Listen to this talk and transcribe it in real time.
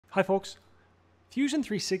Hi folks. Fusion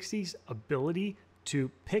 360's ability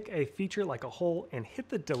to pick a feature like a hole and hit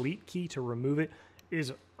the delete key to remove it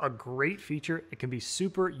is a great feature. It can be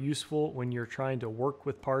super useful when you're trying to work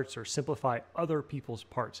with parts or simplify other people's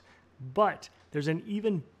parts. But there's an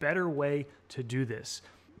even better way to do this.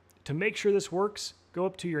 To make sure this works, go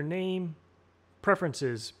up to your name,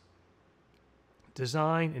 preferences,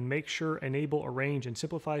 design, and make sure enable arrange and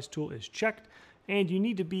simplifies tool is checked. And you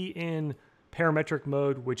need to be in parametric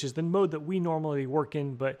mode, which is the mode that we normally work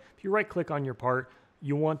in. But if you right click on your part,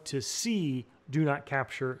 you want to see do not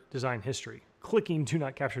capture design history. Clicking do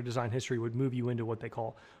not capture design history would move you into what they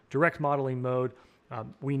call direct modeling mode.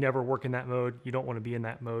 We never work in that mode. You don't want to be in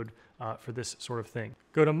that mode for this sort of thing.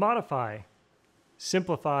 Go to modify,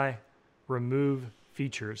 simplify, remove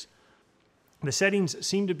features. The settings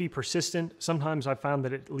seem to be persistent. Sometimes I found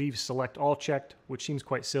that it leaves select all checked, which seems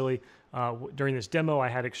quite silly. During this demo, I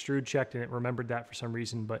had extrude checked and it remembered that for some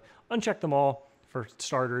reason, but uncheck them all for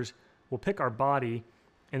starters. We'll pick our body,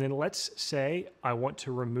 and then let's say I want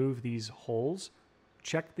to remove these holes.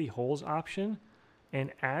 Check the holes option,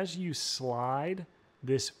 and as you slide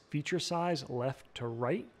this feature size left to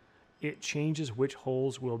right, it changes which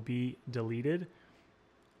holes will be deleted.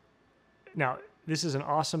 Now, this is an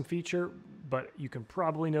awesome feature, but you can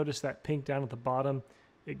probably notice that pink down at the bottom.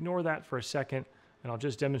 Ignore that for a second, and I'll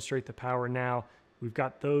just demonstrate the power now. We've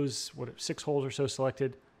got those, 6 holes or so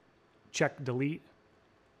selected. Check delete,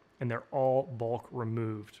 and they're all bulk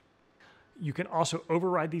removed. You can also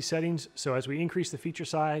override these settings. So as we increase the feature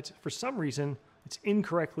size, for some reason, it's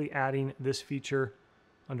incorrectly adding this feature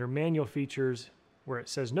under manual features where it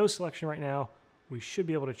says no selection right now. We should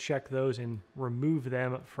be able to check those and remove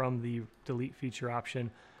them from the delete feature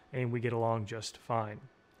option, and we get along just fine.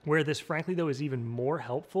 Where this, frankly, though, is even more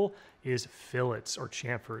helpful is fillets or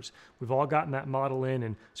chamfers. We've all gotten that model in,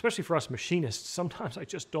 and especially for us machinists, sometimes I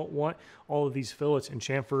just don't want all of these fillets and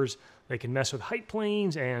chamfers. They can mess with height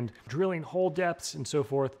planes and drilling hole depths and so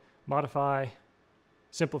forth. Modify,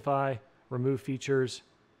 simplify, remove features,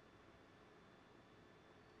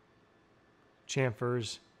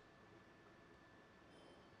 chamfers.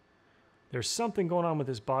 There's something going on with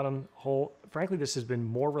this bottom hole. Frankly, this has been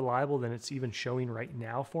more reliable than it's even showing right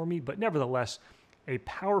now for me, but nevertheless, a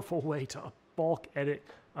powerful way to bulk edit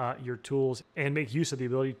your tools and make use of the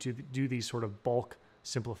ability to do these sort of bulk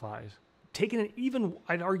simplifies. Taking it even,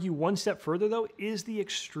 I'd argue, one step further though, is the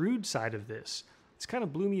extrude side of this. It's kind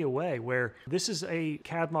of blew me away, where this is a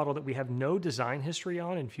CAD model that we have no design history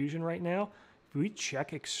on in Fusion right now. If we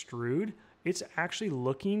check extrude, it's actually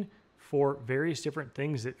looking for various different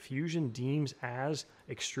things that Fusion deems as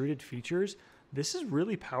extruded features. This is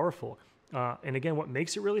really powerful. And again, what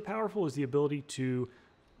makes it really powerful is the ability to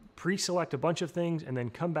pre-select a bunch of things and then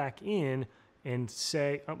come back in and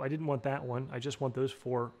say, oh, I didn't want that one. I just want those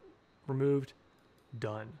 4 removed.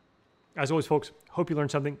 Done. As always, folks, hope you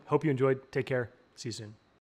learned something. Hope you enjoyed. Take care. See you soon.